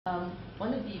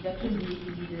One of the veteran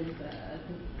DAP leaders,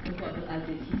 Abdul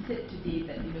Aziz, he said today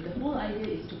that the whole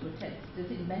idea is to protest.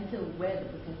 Does it matter where the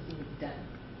protesting is done?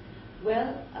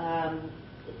 Well,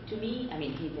 to me, I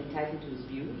mean, he's entitled to his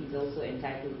view. He's also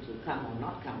entitled to come or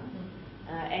not come.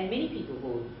 And many people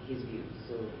hold his view,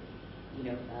 so,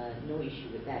 no issue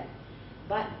with that.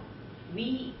 But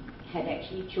we had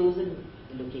actually chosen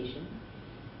the location.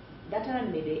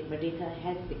 Dataran Merdeka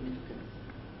has significance.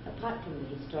 Apart from the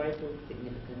historical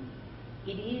significance,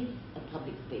 it is a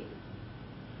public space.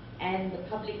 And the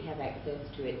public have access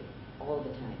to it all the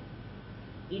time.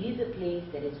 It is a place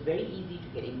that is very easy to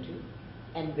get into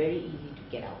and very easy to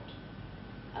get out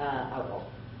of.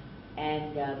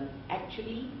 And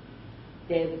actually,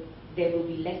 there will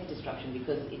be less disruption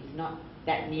because it's not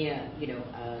that near,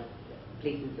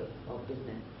 places of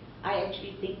business. I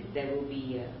actually think there will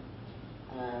be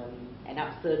an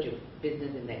upsurge of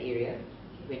business in that area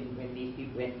when these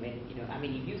people, I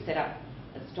mean, if you set up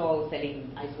a stall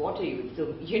selling ice water, you would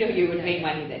still, you would make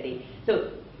money that day.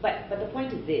 So, but the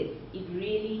point is this: it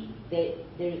really there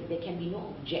can be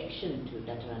no objection to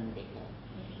Dataran Merdeka,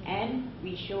 and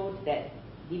we showed that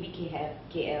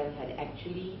DBKL had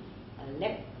actually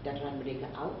let Dataran Merdeka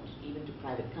out, even to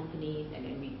private companies,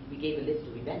 and we gave a list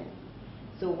of events.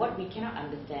 So what we cannot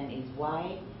understand is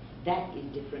why that is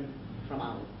different from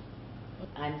ours.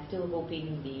 I'm still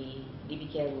hoping the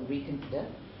DBKL will reconsider.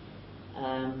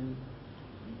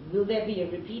 Will there be a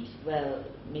repeat? Well,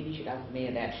 maybe you should ask the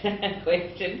mayor that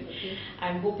question. Okay.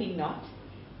 I'm hoping not,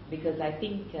 because I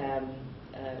think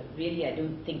really I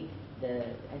think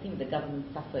the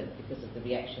government suffered because of the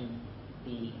reaction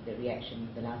the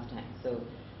last time. So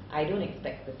I don't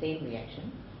expect the same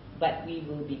reaction, but we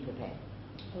will be prepared.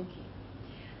 Okay.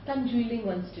 Tan Juiling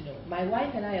wants to know, my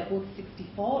wife and I are both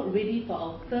 64, ready for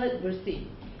our third Bersih.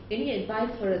 Any advice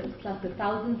for us, plus the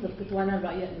thousands of Ketuanan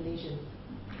Rakyat Malaysians?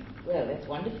 Well, that's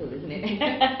wonderful, isn't it?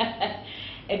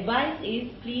 Advice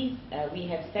is, please, we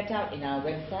have set out in our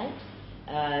website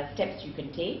steps you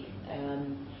can take.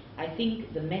 I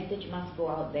think the message must go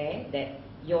out there that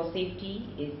your safety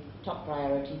is top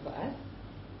priority for us,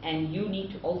 and you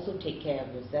need to also take care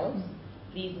of yourselves.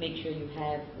 Please make sure you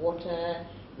have water,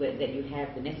 that you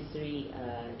have the necessary,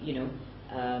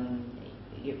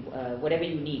 whatever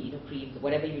you need, creams,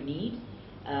 whatever you need.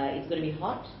 It's going to be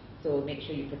hot, so make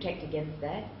sure you protect against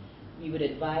that. We would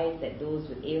advise that those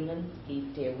with ailments, please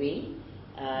stay away.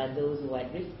 Those who are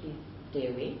at risk, please stay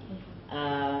away.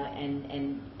 And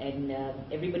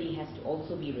everybody has to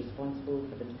also be responsible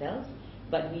for themselves.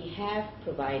 But we have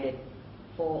provided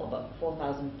for about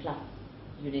 4,000 plus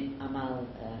unit amal.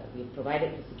 We have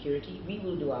provided for security. We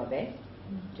will do our best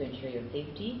to ensure your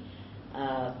safety.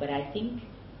 But I think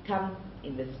come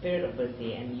in the spirit of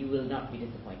Bersih and you will not be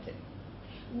disappointed.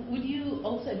 Would you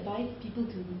also advise people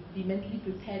to be mentally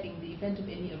prepared in the event of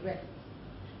any arrests?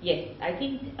 Yes, I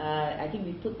think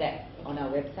we put that on our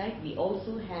website. We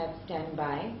also have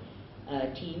standby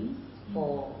teams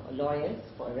for lawyers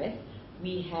for arrest.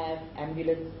 We have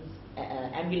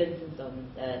ambulances on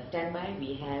standby.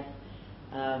 We have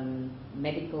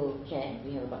medical care.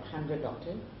 We have about 100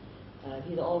 doctors.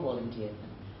 These are all volunteers.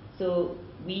 So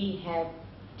we have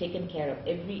taken care of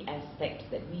every aspect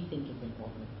that we think is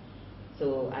important.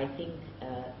 So I think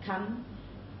come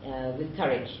with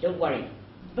courage. Don't worry.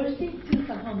 Bersih still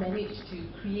somehow managed to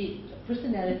create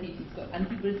personalities. It's got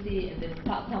anti-Bersih and then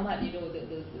Pak Samad,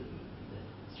 the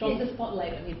strongest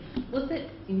spotlight. I mean, was that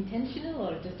intentional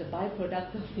or just a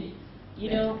byproduct of the?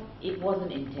 It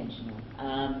wasn't intentional.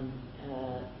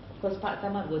 Of course, Pak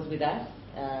Samad was with us,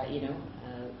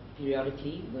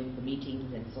 periodically, going for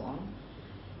meetings and so on.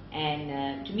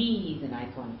 And to me, he's an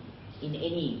icon in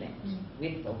any event,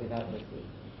 with or without Bersih.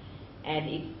 And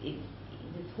it's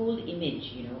this whole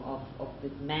image, of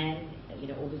this man,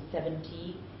 over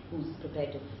 70, who's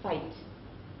prepared to fight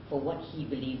for what he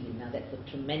believes in. Now, that's a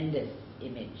tremendous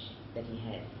image that he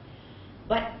has.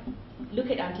 But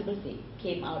look at Auntie Bersih,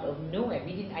 came out of nowhere. I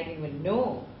didn't even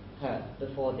know her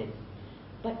before this.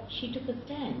 But she took a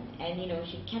stand, and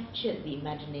she captured the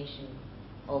imagination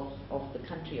of the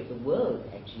country, of the world,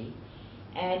 actually.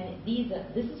 And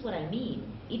this is what I mean.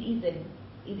 It is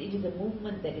a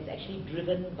movement that is actually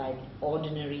driven by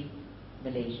ordinary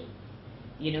Malaysians,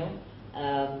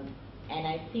 and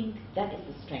I think that is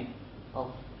the strength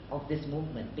of this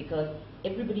movement, because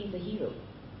everybody is a hero.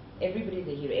 Everybody is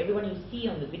a hero. Everyone you see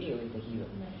on the video is a hero.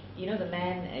 Right. The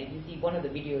man, you see one of the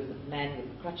videos, the man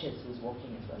with crutches who's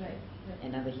walking as well. Right.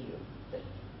 Another hero. So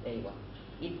there you go.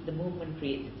 The movement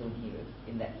creates its own heroes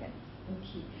in that sense.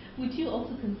 Okay. Would you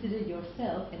also consider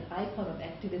yourself an icon of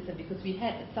activism? Because we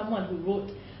had someone who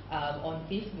wrote on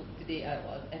Facebook today,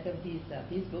 on FMT's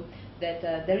Facebook, that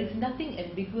there is nothing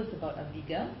ambiguous about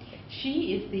Ambiga.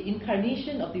 She is the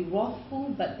incarnation of the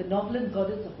wrathful but benevolent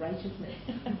goddess of righteousness.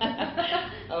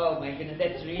 Oh my goodness,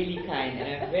 that's really kind,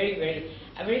 and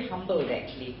I'm very humbled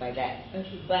actually by that.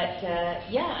 Okay. But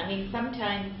yeah, I mean,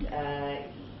 sometimes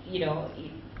you know,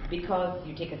 because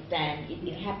you take a stand,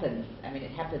 it happens. I mean,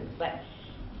 it happens. But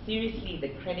seriously, the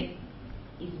credit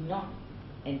is not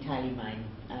entirely mine.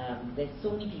 There's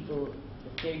so many people,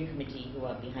 the steering committee, who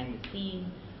are behind the scenes,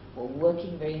 who are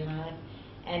working very hard,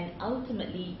 and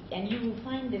ultimately, and you will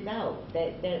find this out,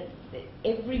 that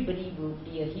everybody will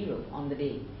be a hero on the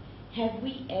day. Have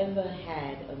we ever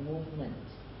had a movement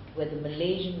where the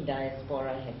Malaysian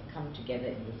diaspora has come together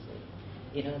in this way?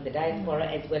 You know, the diaspora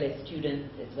as well as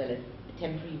students, as well as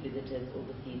temporary visitors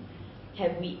overseas.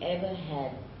 Have we ever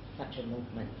had such a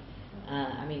movement?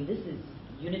 I mean, this is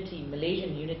unity,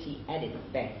 Malaysian unity at its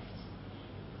best.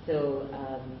 So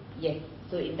yes,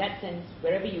 so in that sense,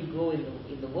 wherever you go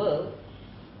in the world,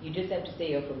 you just have to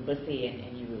say you're from Bersih,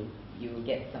 and you will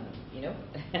get some, you know,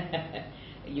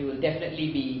 you will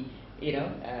definitely be, you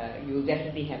know, you will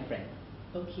definitely have friends.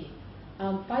 Okay.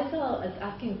 Faisal is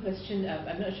asking a question.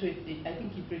 I'm not sure if I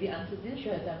think you've already answered this.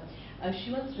 Sure. But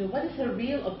she wants to know, what is her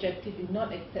real objective in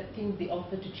not accepting the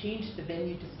offer to change the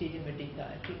venue to Stadium Merdeka?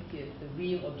 I think the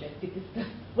real objective is the...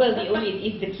 Well, the only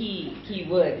is the key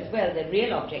word as well. The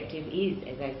real objective is,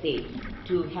 as I say,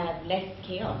 to have less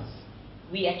chaos.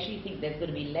 We actually think there's going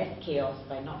to be less chaos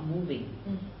by not moving,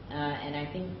 and I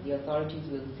think the authorities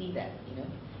will see that, you know.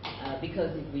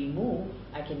 Because if we move,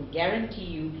 I can guarantee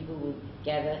you people will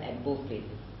gather at both places.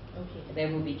 Okay.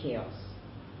 There will be chaos.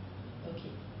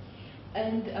 Okay.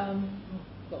 And,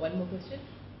 got one more question?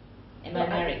 Am I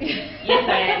married? Yes,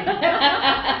 I am.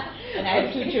 And I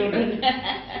have 2 children.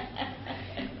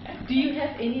 Do you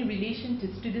have any relation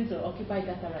to students or Occupy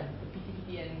Dataran, the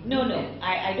PTPT and... No,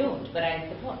 I don't, but I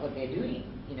support what they're doing,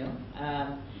 you know.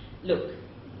 Look,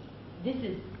 this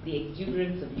is the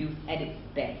exuberance of youth at its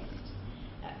best.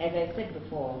 As I said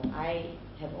before, I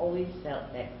have always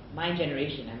felt that my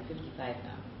generation, I'm 55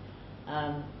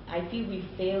 now, I feel we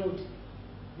failed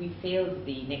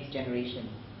the next generation,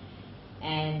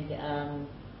 and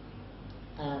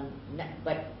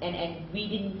we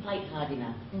didn't fight hard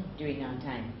enough during our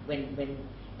time when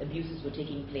abuses were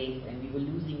taking place and we were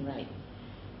losing rights.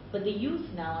 But the youth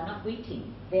now are not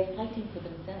waiting; they're fighting for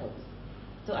themselves.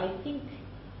 So I think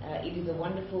it is a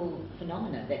wonderful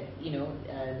phenomenon that, you know,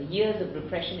 the years of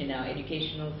repression in our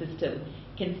educational system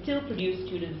can still produce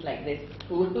students like this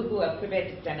who are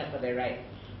prepared to stand up for their rights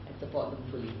and support them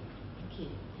fully. Okay.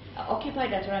 Occupy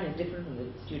Dataran is different from the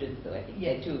students, though, I think.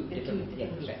 Yes, They're two different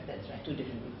groups. right. That's right. 2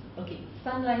 different groups. Okay.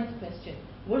 Sunline's question.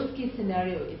 Worst case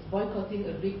scenario is boycotting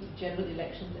a rigged general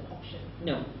elections and auction.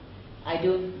 No, I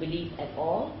don't believe at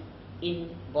all in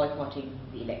boycotting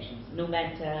the elections, no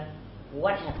matter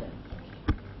what happens.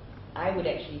 I would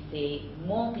actually say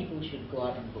more people should go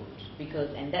out and vote,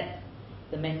 because, and that's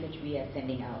the message we are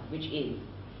sending out, which is,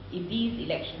 if these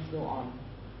elections go on,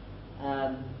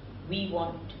 we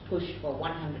want to push for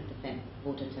 100%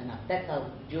 voter turnout. That's our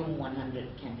June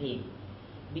 100 campaign,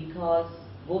 because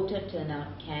voter turnout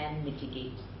can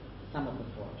mitigate some of the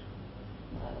fraud,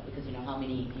 because, you know, how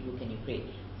many people can you create?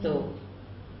 So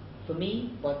for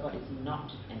me, boycott is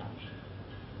not an option.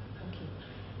 Okay.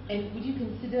 And would you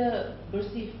consider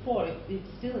Bersih 4 if it's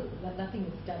still nothing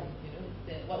is done?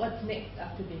 You know, what's next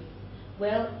after this?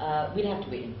 Well, we'll have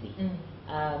to wait and see.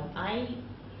 I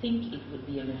think it would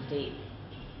be a mistake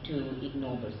to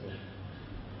ignore Bersih,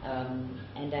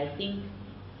 and I think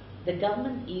the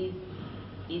government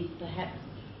is perhaps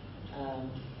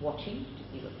watching to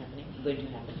see what's going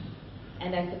to happen,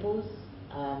 and I suppose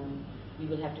we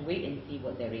will have to wait and see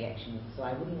what their reaction is. So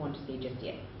I wouldn't want to say just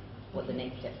yet what the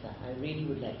next steps are. I really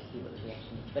would like to see what the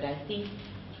reaction is. But I think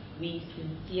we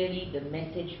sincerely, the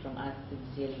message from us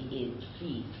sincerely is,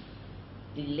 please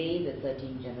delay the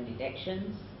 13 general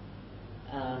elections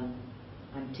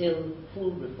until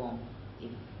full reform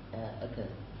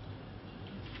occurs.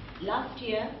 Last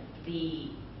year, the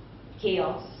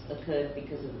chaos occurred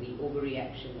because of the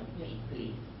overreaction of the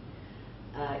police.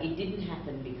 It didn't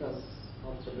happen because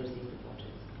of the Bersih supporters.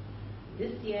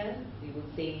 This year, we will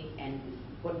say, and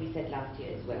what we said last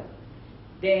year as well,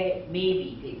 there may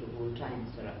be people who will try and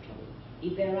stir up trouble.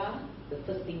 If there are, the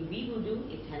first thing we will do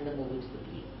is hand them over to the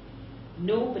police.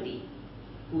 Nobody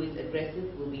who is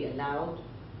aggressive will be allowed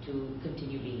to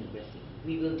continue being aggressive.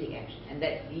 We will take action, and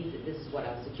this is what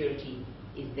our security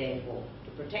is there for,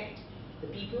 to protect the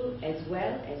people as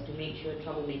well as to make sure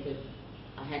troublemakers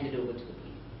are handed over to the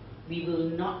police. We will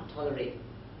not tolerate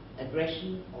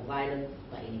aggression or violence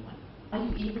by anyone. Are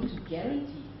you able to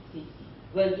guarantee safety?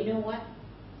 Well, you know what?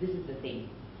 This is the thing.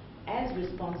 As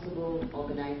responsible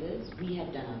organizers, we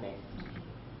have done our best.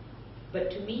 But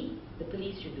to me, the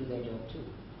police should do their job too.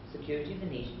 Security of the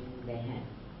nation is in their hands.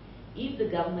 If the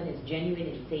government is genuine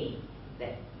in saying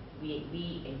that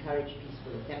we encourage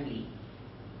peaceful assembly,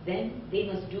 then they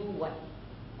must do what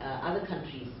other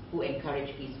countries who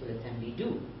encourage peaceful assembly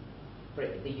do, for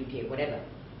the UK, whatever.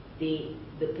 The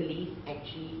police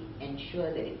actually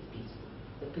ensure that it's peaceful.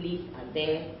 The police are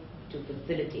there to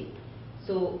facilitate.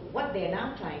 So what they're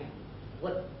now trying,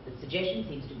 what the suggestion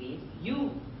seems to be is,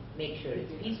 you make sure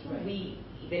it's peaceful. Right.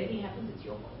 If anything happens, it's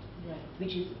your fault. Right.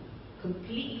 Which is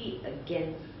completely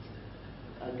against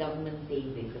government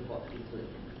saying they support peaceful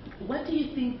assembly. What do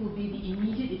you think will be the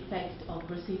immediate effect of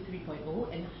Bersih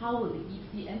 3.0, and how will the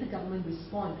EC and the government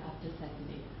respond after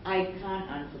Saturday? I can't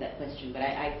answer that question, but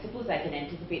I suppose I can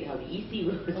anticipate how the EC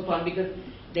will respond, because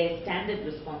their standard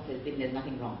response has been there's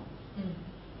nothing wrong,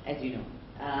 as you know.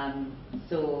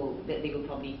 So they will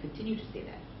probably continue to say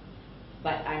that.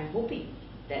 But I'm hoping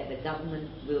that the government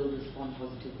will respond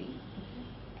positively,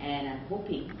 and I'm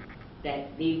hoping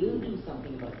that they will do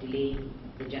something about delaying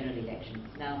the general elections.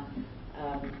 Now,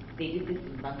 they did this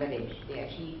in Bangladesh. They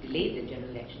actually delayed the general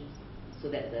elections so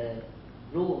that the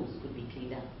roads could be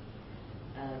cleaned up.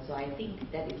 So I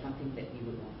think that is something that we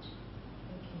would want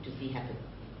to see happen.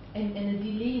 And a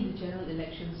delay in the general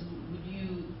elections, would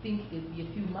you think it would be a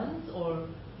few months, or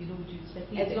would you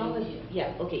speculate? As long as,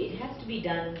 it has to be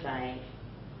done by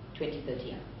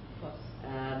 2030. Of course.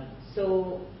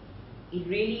 So it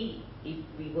really, if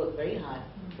we work very hard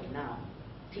from now,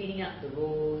 cleaning up the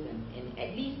roads and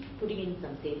at least putting in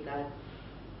some safeguards,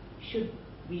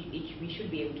 we should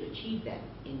be able to achieve that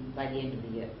by the end of the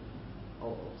year,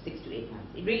 or 6 to 8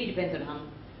 months. It really depends on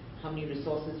how many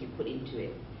resources you put into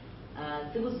it.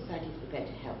 Civil society is prepared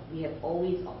to help. We have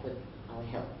always offered our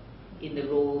help in the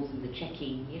roads, in the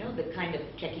checking, the kind of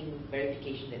checking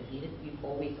verification that's needed. We've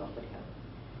always offered help.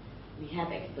 We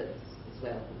have experts as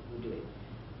well who do it.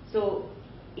 So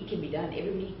it can be done.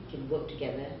 Everybody can work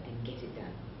together and get it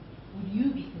done. Would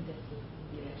you be contesting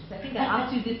the elections? I think I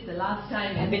asked you this the last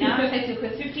time. I've been asked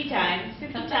 50 times.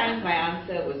 50 times my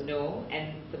answer was no,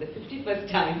 and for the 51st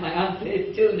time my answer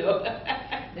is still no.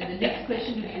 Then the next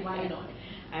question would be, why not?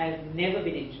 I've never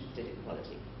been interested in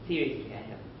politics. Seriously, I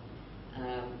haven't.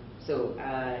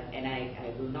 And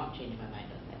I will not change my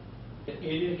mind on that. The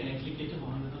area can actually cater for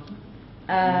 100,000?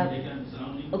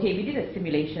 Okay, we did a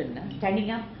simulation.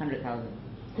 Standing up, 100,000.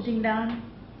 Sitting down,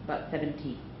 about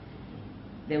 70.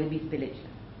 There will be spillage.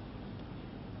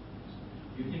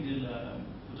 Do you think they'll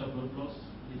put up roadblocks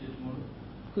later tomorrow?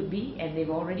 Could be, and they've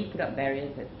already put up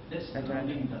barriers at That's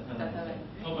surrounding Data.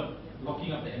 How about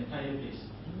blocking up the entire place?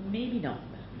 Maybe not.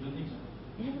 You don't think so?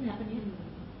 It hasn't happened yet.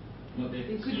 No, they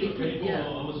could still be, 24 yeah.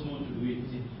 hours more to do it.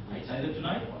 It's either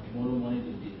tonight or tomorrow morning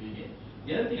they'll be doing it.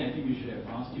 The other thing I think we should have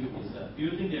asked you is, do you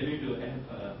think they're going to have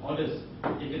orders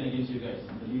taken against you guys,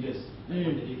 the leaders, like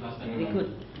what they did last time? They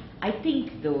could. I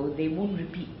think, though, they won't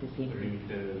repeat the same thing.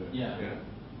 Yeah.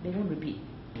 They won't repeat.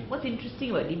 What's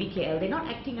interesting about DBKL, they're not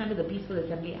acting under the Peaceful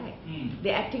Assembly Act.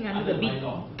 They're acting under the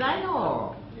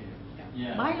bylaw.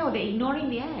 Yeah. Bylaw, they're ignoring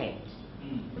the act.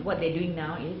 What they're doing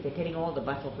now is they're telling all the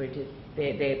bus operators,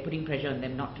 they're putting pressure on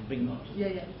them not to bring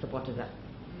supporters up.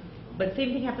 But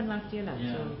same thing happened last year,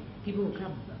 so people will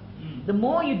come. The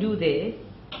more you do this,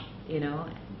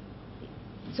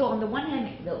 so on the one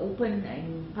hand, the open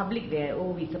and public,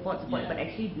 we support, but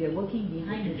actually they're working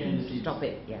behind the scenes to stop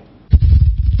it. Yeah.